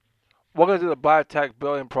Welcome to the Black Tech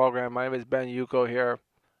Billion Program. My name is Ben Yuko here.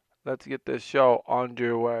 Let's get this show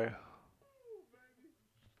underway.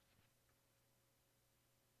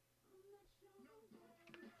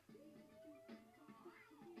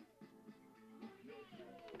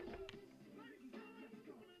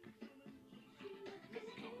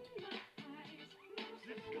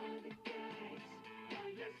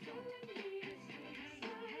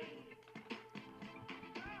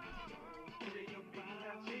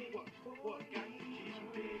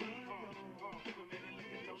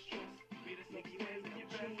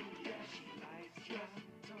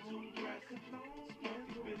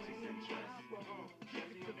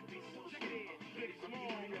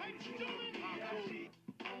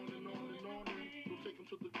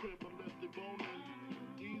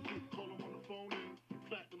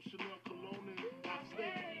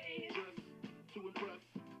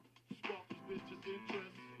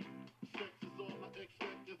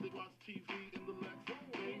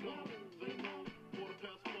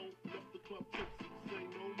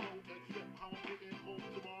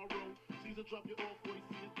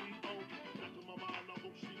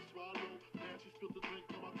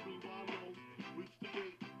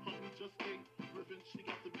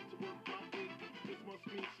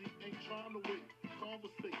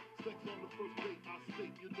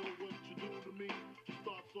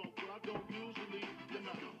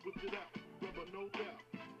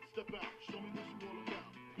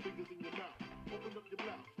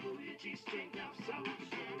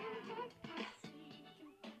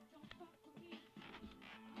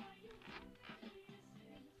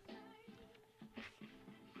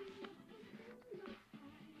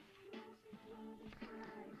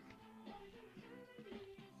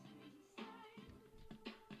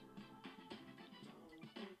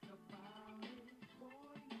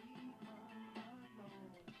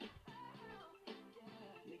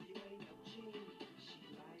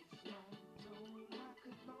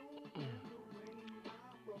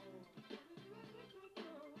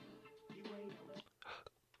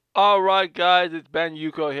 All right, guys, it's Ben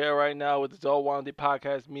Yuko here right now with the Zolwandi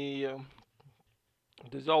Podcast Media,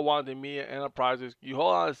 the Zolwandi Media Enterprises. You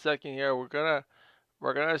hold on a second here. We're gonna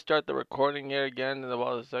start the recording here again in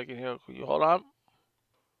about a second here. You hold on.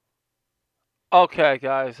 Okay,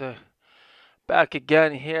 guys, back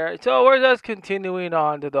again here. So we're just continuing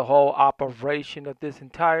on to the whole operation of this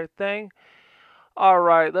entire thing. All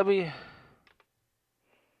right, let me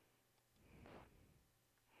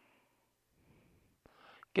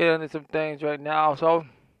get into some things right now. So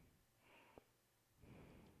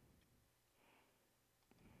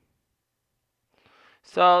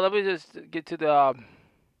let me just get to the.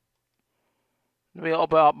 Let me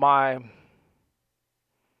open up my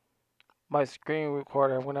screen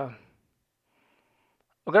recorder. We're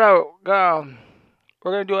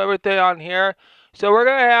gonna do everything on here. So we're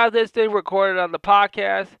gonna have this thing recorded on the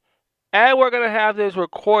podcast, and we're gonna have this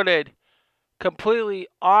recorded completely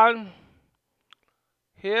on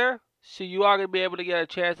here, so you are gonna be able to get a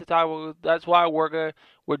chance to talk. That's why we're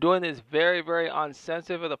doing this very very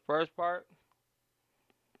uncensored for the first part.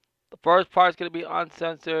 The first part is gonna be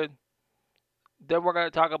uncensored. Then we're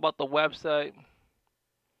gonna talk about the website,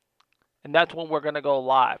 and that's when we're gonna go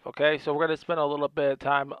live. Okay, so we're gonna spend a little bit of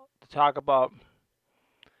time to talk about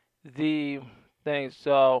the thing.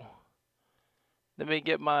 So let me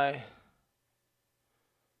get my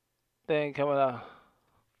thing coming up.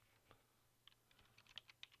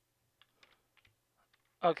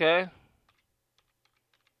 Okay,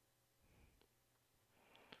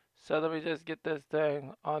 so let me just get this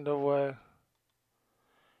thing underway.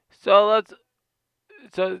 So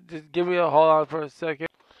just give me a hold on for a second.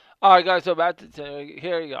 All right, guys. So back to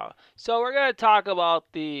here you go. So we're gonna talk about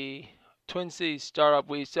the Twin Cities Startup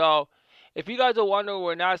Week. So if you guys are wondering,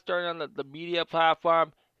 we're not starting on the media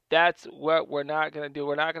platform. That's what we're not gonna do.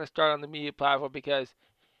 We're not gonna start on the media platform because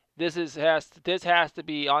this has to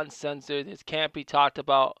be uncensored. This can't be talked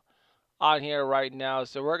about on here right now.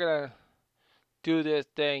 So we're gonna do this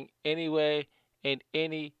thing anyway and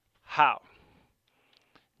anyhow.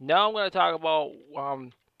 Now I'm gonna talk about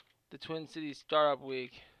the Twin Cities Startup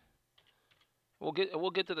Week. We'll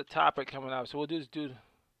get to the topic coming up. So we'll just do.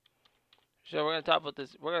 So we're gonna talk about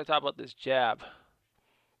this. We're gonna talk about this jab.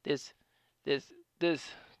 This this this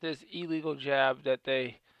this illegal jab that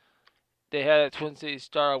they had at Twin Cities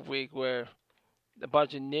Startup Week where a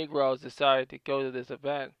bunch of Negroes decided to go to this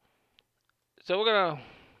event. So we're gonna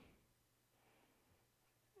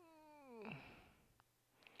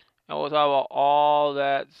and we'll talk about all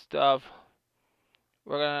that stuff.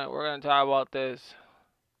 We're gonna talk about this.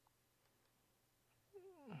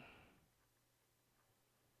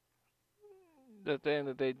 the thing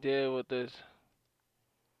that they did with this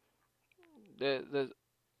that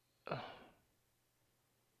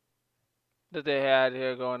they had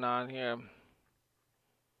here going on here.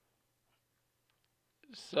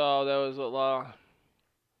 So there was a lot.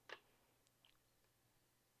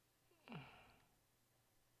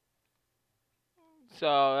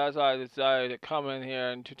 So that's why I decided to come in here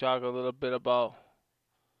and to talk a little bit about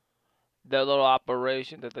that little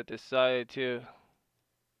operation that they decided to.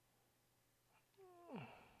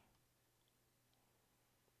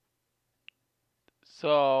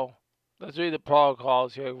 So let's read the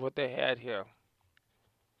protocols here, what they had here.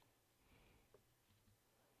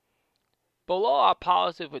 Below our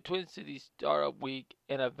policy for Twin Cities Startup Week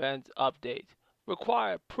and events updates.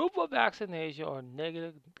 Require proof of vaccination or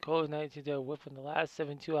negative COVID-19 test within the last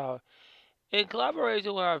 72 hours. In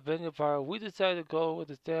collaboration with our venue partner, we decided to go with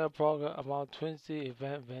the standard program among Twin City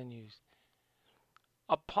event venues.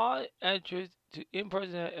 Upon entrance to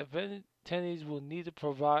in-person event, attendees will need to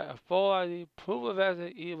provide a full ID, proof of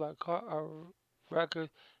vaccination either by card or record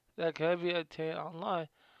that can be obtained online,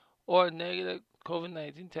 or a negative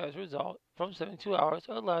COVID-19 test result from 72 hours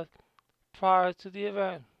or less prior to the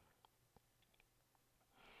event.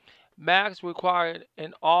 Masks required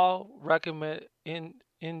in all recommended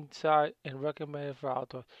inside and recommended for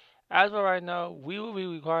outdoor. As of right now, we will be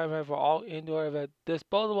requiring for all indoor events.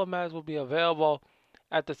 Disposable masks will be available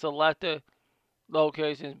at the selected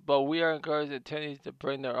locations, but we are encouraging attendees to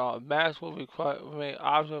bring their own. Masks will remain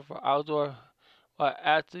optional for outdoor while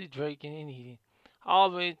actually drinking and eating. All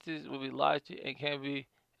meetings will be live streamed and can be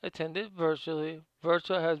attended virtually.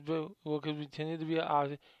 Virtual will continue to be an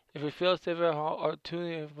option. If you feel safer at home or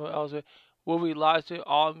tuning in from elsewhere, we'll be live streaming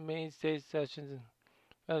all main stage sessions.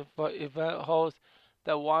 And for event hosts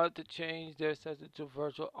that wanted to change their session to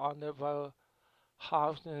virtual on their private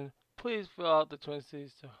option, please fill out the Twin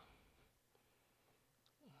Cities.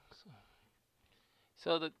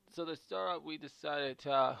 So the startup we decided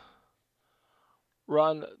to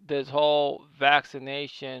run this whole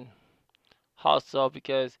vaccination hustle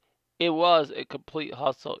because it was a complete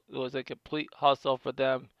hustle. It was a complete hustle for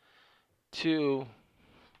them to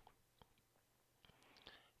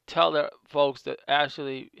tell their folks that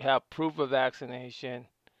actually have proof of vaccination,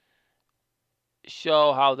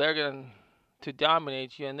 show how they're going to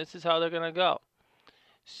dominate you, and this is how they're going to go.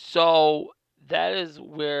 So that is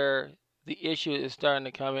where the issue is starting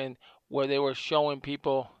to come in, where they were showing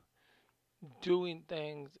people doing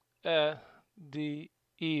things at the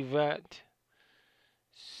event.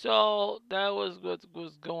 So that was what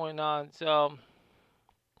was going on. So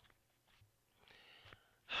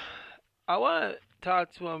I want to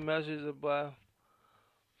talk to a message about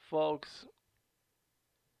folks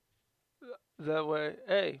that way.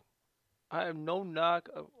 Hey, I have no knock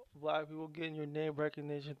of black people getting your name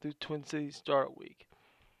recognition through Twin Cities Startup Week.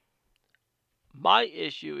 My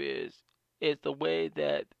issue is the way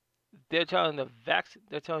that they're telling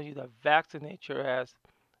you to vaccinate your ass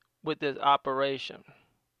with this operation.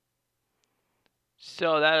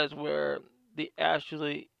 So that is where the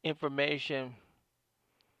actually information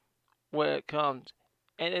where it comes,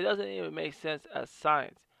 and it doesn't even make sense as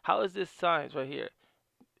science. How is this science right here?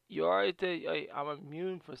 You already said, hey, I'm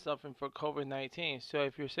immune for something for COVID-19. So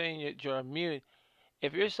if you're saying that you're immune,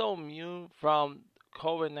 if you're so immune from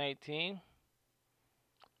COVID-19,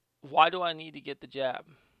 why do I need to get the jab?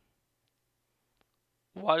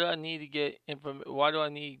 Why do I need to get Why do I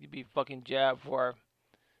need to be fucking jabbed for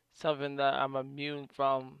something that I'm immune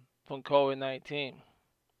from COVID-19?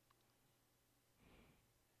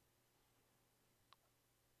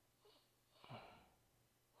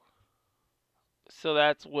 So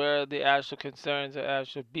that's where the actual concerns are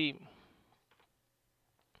actually be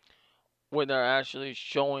when they're actually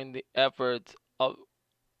showing the efforts of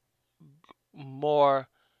more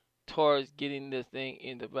towards getting this thing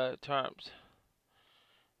into better terms.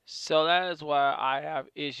 So that is why I have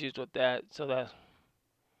issues with that. So that,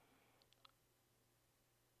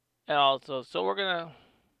 and also, so we're gonna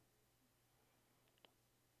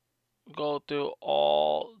go through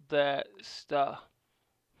all that stuff.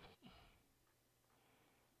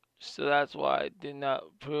 So that's why I did not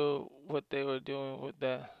prove what they were doing with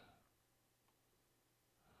that.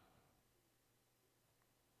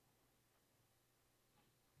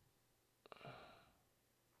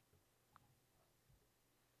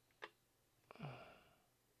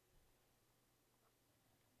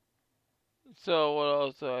 So what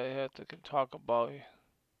else do I have to talk about?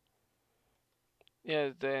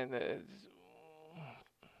 Yes, then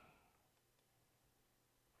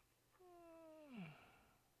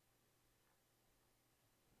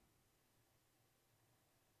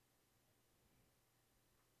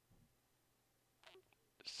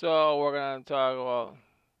So we're gonna talk about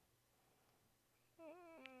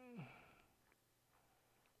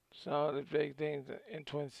some of the big things in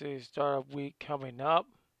Twin Cities Startup Week coming up.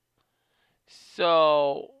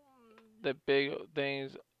 So the big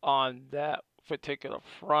things on that particular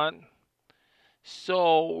front.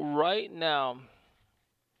 So right now,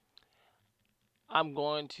 I'm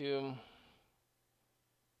going to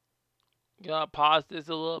pause this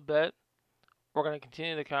a little bit. We're gonna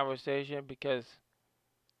continue the conversation because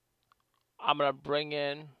I'm gonna bring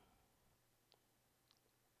in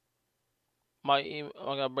I'm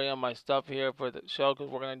gonna bring in my stuff here for the show because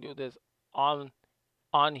we're gonna do this on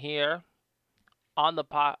here on the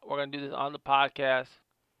We're gonna do this on the podcast.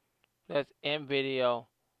 That's in video,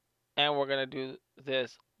 and we're gonna do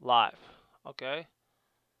this live. Okay.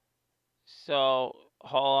 So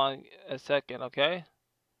hold on a second. Okay.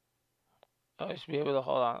 I should be able to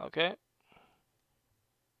hold on. Okay.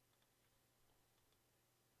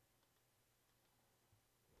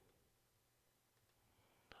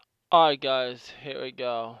 All right, guys. Here we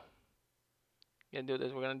go. Gonna do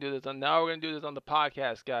this. We're gonna do this on now. We're gonna do this on the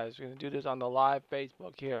podcast, guys. We're gonna do this on the live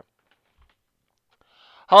Facebook here.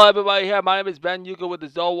 Hello, everybody. Here, my name is Ben Yuka with the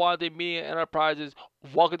Zolwante Media Enterprises.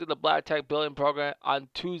 Welcome to the Black Tech Billion Program on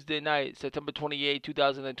Tuesday night, September 28,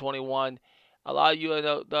 2021. A lot of you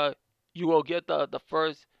know you will get the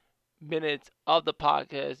first minutes of the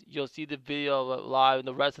podcast. You'll see the video of it live, and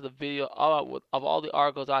the rest of the video of all the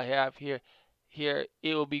articles I have here.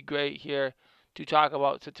 It will be great here to talk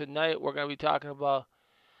about. So tonight we're gonna be talking about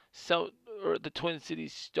the Twin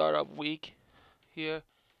Cities Startup Week here,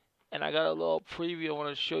 and I got a little preview. I want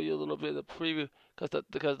to show you a little bit of the preview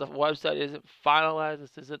because the website isn't finalized.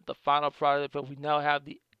 This isn't the final product, but we now have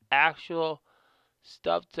the actual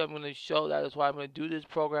stuff. So I'm going to show that. Is why I'm going to do this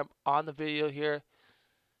program on the video here,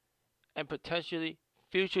 and potentially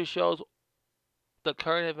future shows. The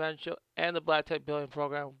current event show and the Black Tech Billion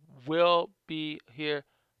program will be here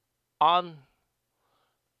on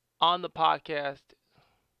the podcast.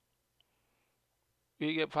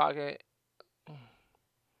 You get podcast,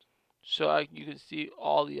 so you can see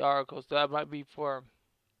all the articles. That might be for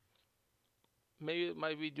maybe it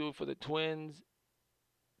might be due for the twins,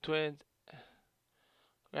 and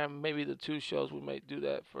maybe the two shows we might do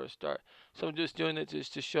that for a start. So I'm just doing it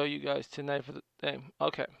just to show you guys tonight for the thing.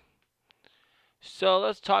 Okay. So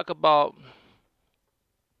let's talk about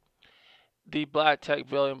the Black Tech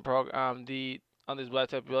Billion program. On this Black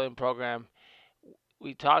Tech Billion program,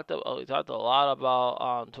 we talked a lot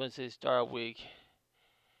about Twin Cities Startup Week.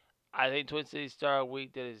 I think Twin Cities Startup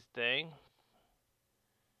Week did its thing.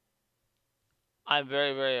 I'm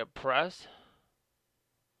very, very impressed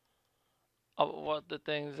of what the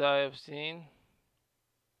things I have seen.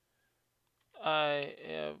 I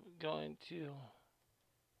am going to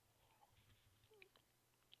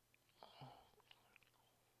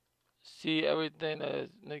see everything that is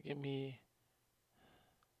making me.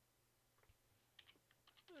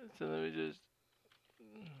 So let me just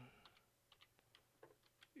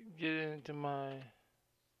get into my.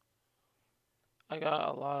 I got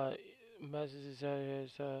a lot of messages out here,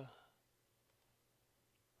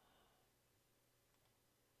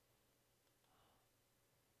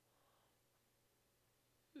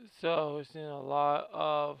 so we're seeing a lot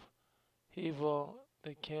of people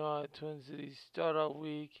that came out of Twin Cities Startup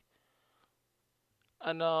Week.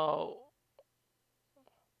 I know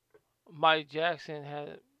Mike Jackson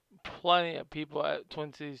had plenty of people at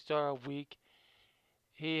Twin Cities Startup Week.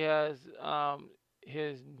 He has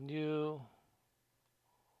his new.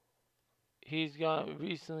 He's got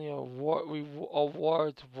recently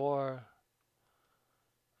awards for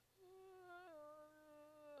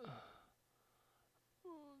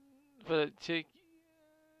the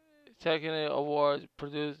Technical Awards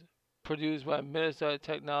produced by Minnesota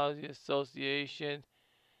Technology Association.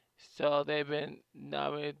 So they've been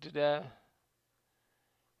nominated to that.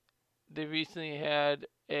 They recently had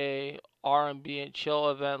a R&B and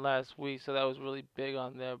chill event last week, so that was really big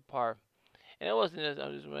on their part. And it wasn't just,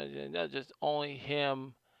 I'm just mentioning, not just only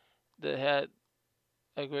him that had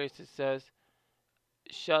a great success.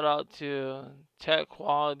 Shout out to Tech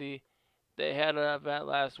Quality. They had an event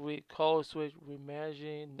last week, Code Switch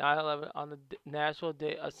Reimagining 9/11 on the National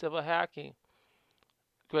Day of Civil Hacking.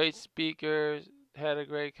 Great speakers, had a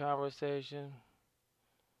great conversation.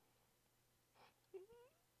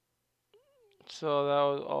 So that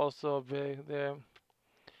was also big there.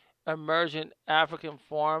 Emergent African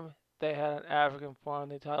Forum. They had an African forum.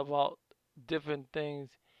 They talked about different things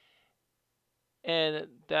in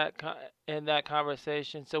that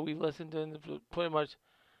conversation. So we listened to pretty much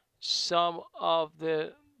some of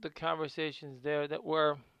the conversations there that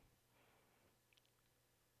were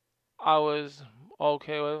I was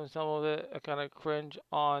okay with some of it. I kind of cringe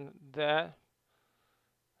on that.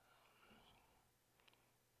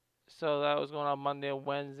 So that was going on Monday and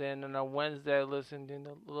Wednesday, and then on Wednesday I listened in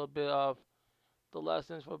a little bit of the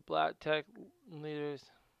lessons for Black tech leaders.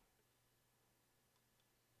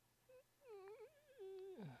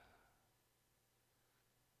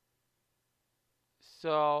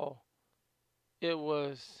 So it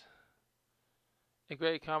was a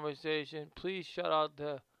great conversation. Please shout out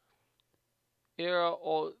to Ira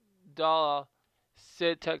Odala,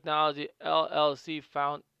 Sid Technology LLC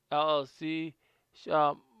found LLC.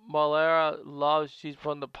 Malera loves. She's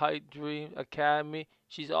from the Pipe Dream Academy.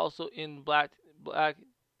 She's also in Black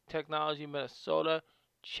Technology Minnesota.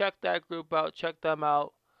 Check that group out. Check them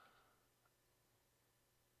out.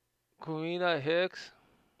 Karina Hicks,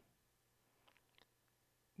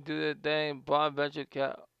 do the thing. Blonde Venture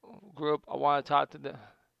Group. I want to talk to them.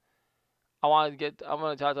 I want to get. I'm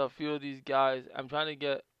gonna talk to a few of these guys. I'm trying to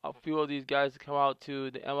get a few of these guys to come out to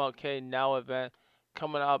the MLK Now event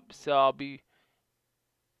coming up. So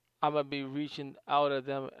I'm gonna be reaching out to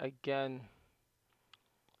them again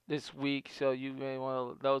this week. So you may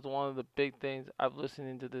want to. That was one of the big things I've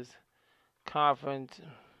listened to this conference.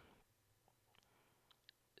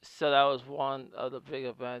 So that was one of the big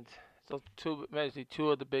events. So basically two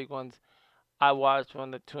of the big ones I watched from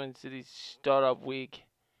the Twin Cities Startup week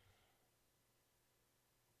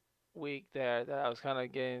there that I was kind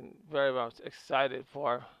of getting very much excited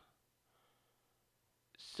for.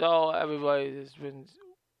 So everybody has been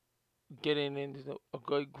getting into a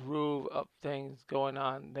good groove of things going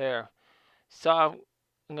on there. So I'm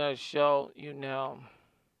gonna show you now.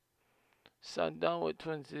 So I'm done with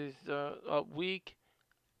Twin Cities week.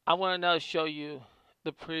 I want to now show you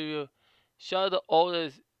the preview. Show the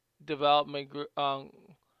oldest development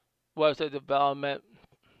website development.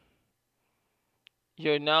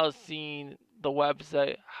 You're now seeing the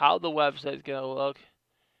website, how the website is gonna look,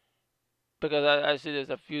 because I see there's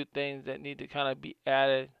a few things that need to kind of be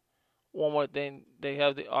added. One more thing, they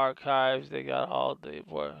have the archives. They got all the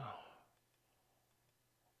work.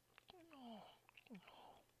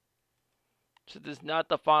 So this is not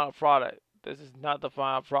the final product. This is not the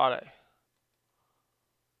final product.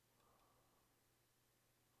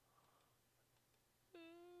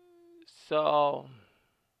 So,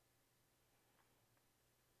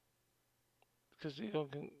 because you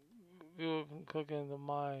can click into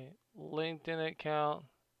my LinkedIn account.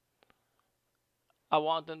 I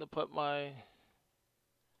want them to put my.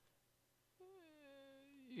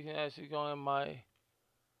 You can actually go in my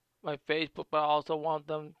Facebook, but I also want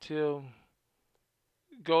them to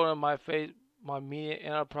go to my media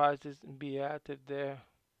enterprises and be active there.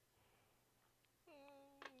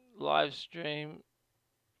 Live stream,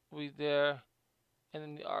 we there, and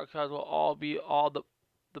then the archives will all be all the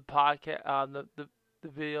podcast, the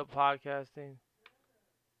video podcasting.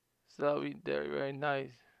 So that'll be very very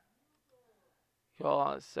nice. Hold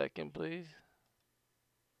on a second, please.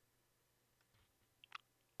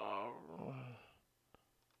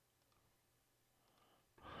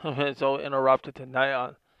 I've been so interrupted tonight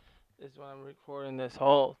on is when I'm recording this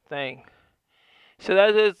whole thing. So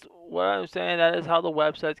that is what I'm saying. That is how the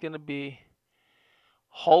website's gonna be.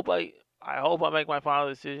 Hope I hope I make my final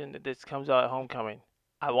decision that this comes out at homecoming.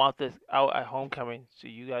 I want this out at homecoming so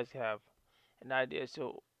you guys have an idea.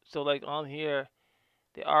 So like on here,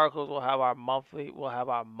 the articles will have our monthly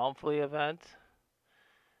events.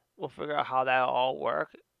 We'll figure out how that all work,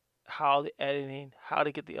 how the editing, how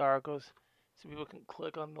to get the articles, so people can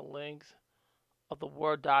click on the links of the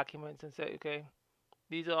Word documents and say, okay,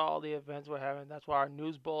 these are all the events we're having. That's why our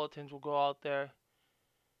news bulletins will go out there.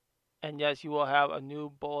 And yes, you will have a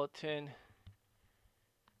new bulletin.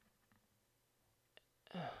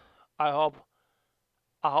 I hope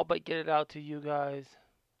I get it out to you guys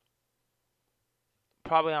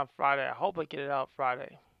probably on Friday. I hope I get it out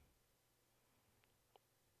Friday.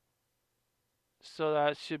 So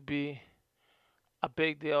that should be a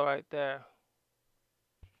big deal right there.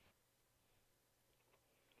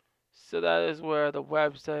 So that is where the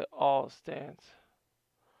website all stands.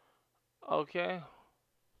 Okay.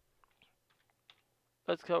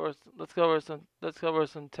 Let's cover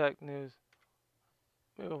some tech news.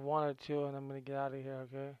 Maybe one or two and I'm gonna get out of here,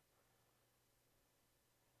 okay?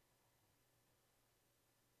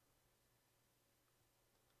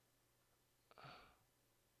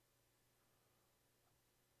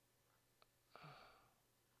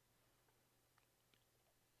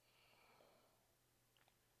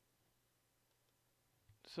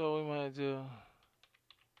 So we might do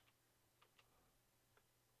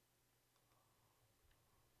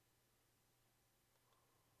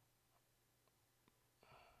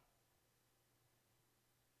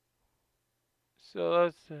So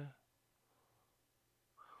let's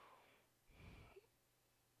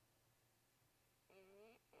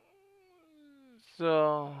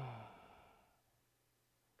so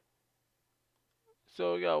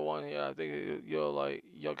so we got one here. I think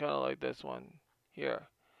you'll kind of like this one here.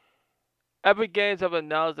 Epic Games have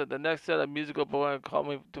announced that the next set of musical programs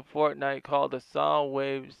coming to Fortnite called the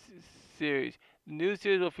Soundwave series. The new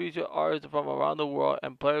series will feature artists from around the world,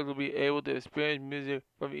 and players will be able to experience music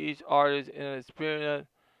from each artist in an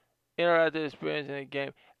interactive experience in the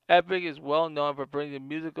game. Epic is well known for bringing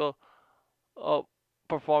musical uh,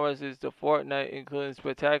 performances to Fortnite, including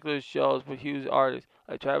spectacular shows for huge artists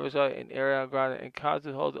like Travis Scott and Ariana Grande, and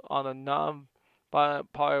concerts hosted on a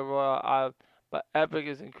non-violent party royal island. But Epic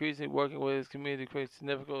is increasingly working with its community to create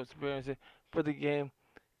significant experiences for the game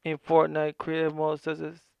in Fortnite creative mode, such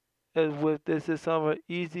as with this is summer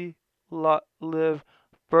easy live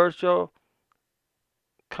virtual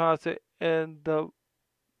concert and the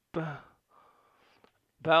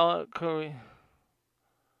Valkyrie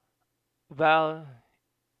Val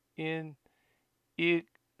in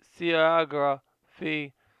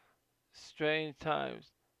Choreography Strange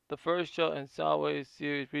Times. The first show in Soundwave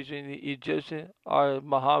series featuring the Egyptian artist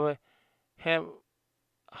Mohammed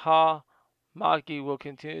Maki will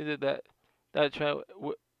continue that trend,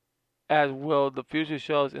 as will the future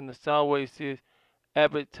shows in the Soundwave series.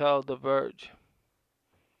 Epic tell The Verge.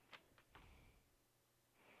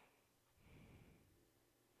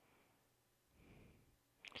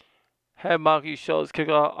 Maki shows kick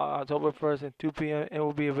off on October 1st at 2 p.m. and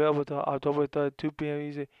will be available until October 3rd, 2 p.m.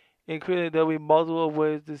 Eastern. Including there will be multiple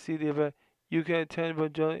ways to see the event. You can attend by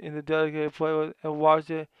joining in the dedicated playlist and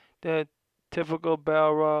watch it. Then typical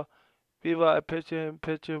battle royale, Viva a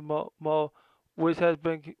picture-in-picture mode, which has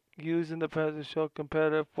been used in the past to show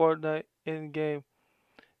competitive Fortnite in-game.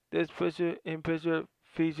 This picture-in-picture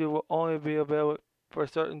feature will only be available for a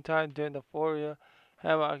certain time during the Foria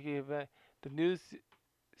Hamaki event. The new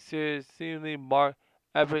series seemingly mark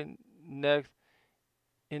Epic's next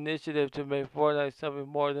initiative to make Fortnite something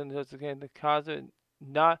more than just a game. The concert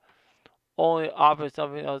not only offers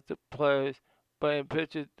something else to players, but in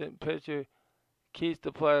picture keeps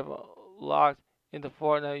the player locked in the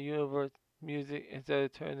Fortnite universe music instead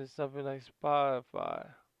of turning to something like Spotify.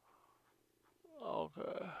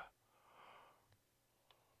 Okay.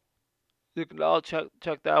 You can all check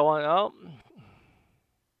that one out.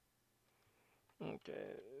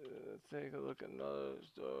 Okay, let's take a look at other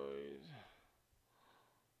stories.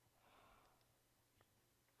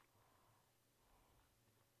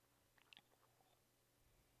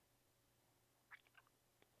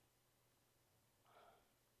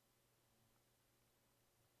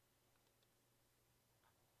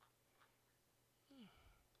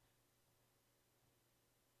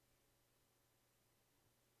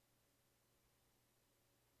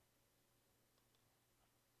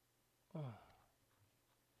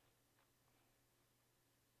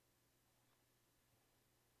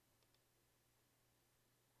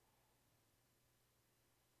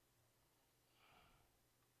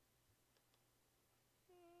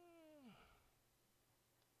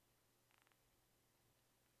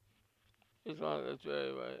 This one that's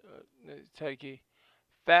very right. It's techie.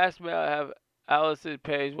 Fastmail have Alice's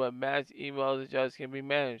page where mass emails addresses can be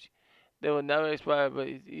managed. They will never expire, but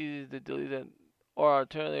it's easy to delete them or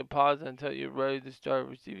alternatively pause until you're ready to start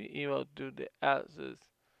receiving email through the Alice's.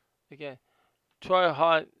 Again, Troy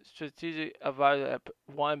Hunt, strategic advisor at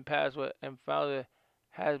One Password and founder,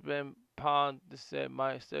 has been pawned to say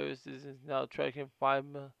my services is now tracking 5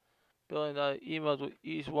 billion emails with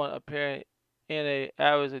each one appearing in a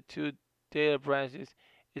average of 2 data branches.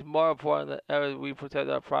 It's more important than ever we protect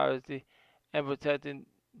our privacy and protecting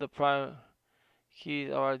the prime keys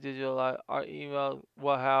of our digital life. Our email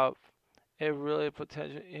will have a really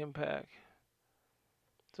potential impact.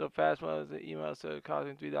 So Fastmail is an email service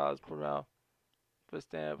costing $3 per round for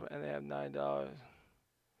stamp, and they have $9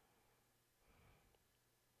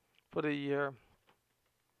 for the year.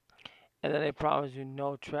 And then they promise you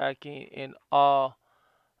no tracking and all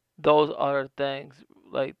those other things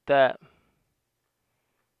like that.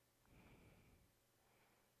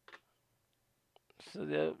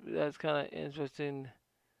 So that's kind of interesting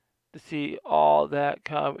to see all that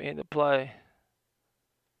come into play.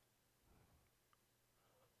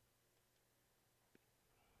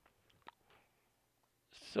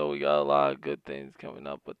 So we got a lot of good things coming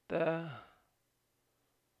up with that.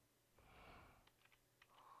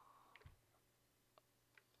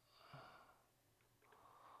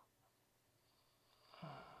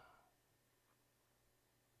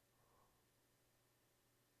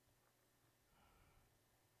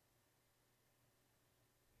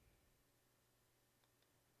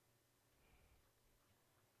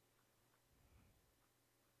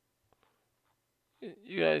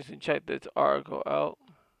 You guys can check this article out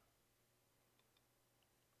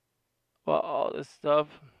about all this stuff.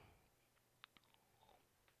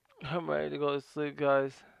 I'm ready to go to sleep,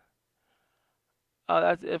 guys.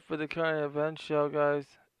 That's it for the current event show, guys.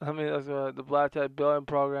 I mean, that's the Black Tie Billing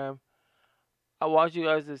Program. I want you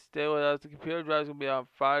guys to stay with us. The computer drive is gonna be on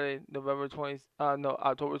Friday, November 20. No,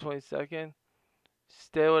 October 22nd.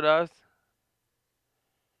 Stay with us.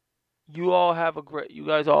 You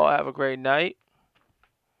guys all have a great night.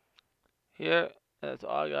 Here, that's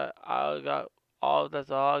all I got. That's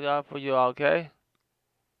all I got for you. Okay.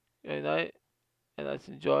 Good night, and let's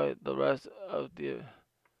enjoy the rest of the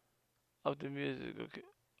music. Okay.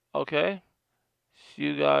 Okay. See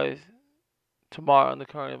you guys tomorrow on the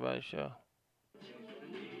current event show.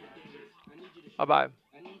 Bye bye.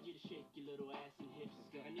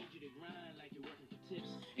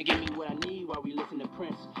 And give me what I need while we listen to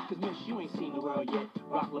Prince. Cause miss, you ain't seen the world yet.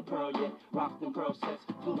 Rock La Pearl yet. Rock them pearl sets.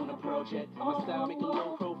 Flew on a pearl jet. My style make a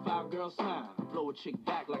low profile girl smile. Blow a chick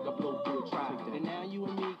back like I blow through a tribe. And now you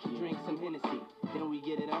and me can drink some Hennessy. Then we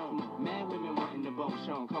get it on. Mad women wanting the bone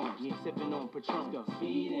Sean Combs. Yeah, sipping on Patron.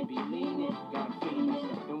 Speed and be leaning. Got a feeling.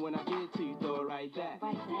 And when I get it to you, throw it right back.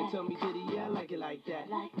 And tell me, diddy, yeah, I like it like that.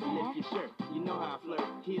 And lift your shirt. You know how I flirt.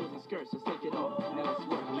 Heels and skirts, so take it off. Now let's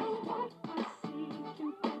work.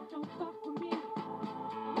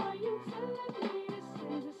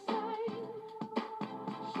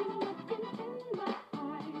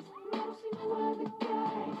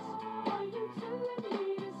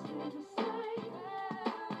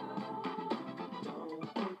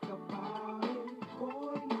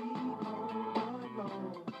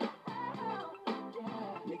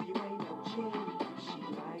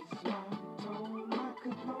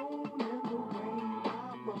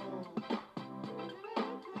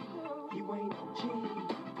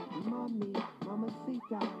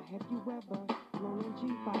 Have you ever flown in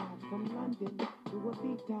G5 from London to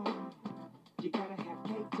Ibiza? You gotta have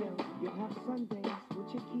cake till you'll have Sundays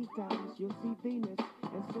with your key times. You'll see Venus.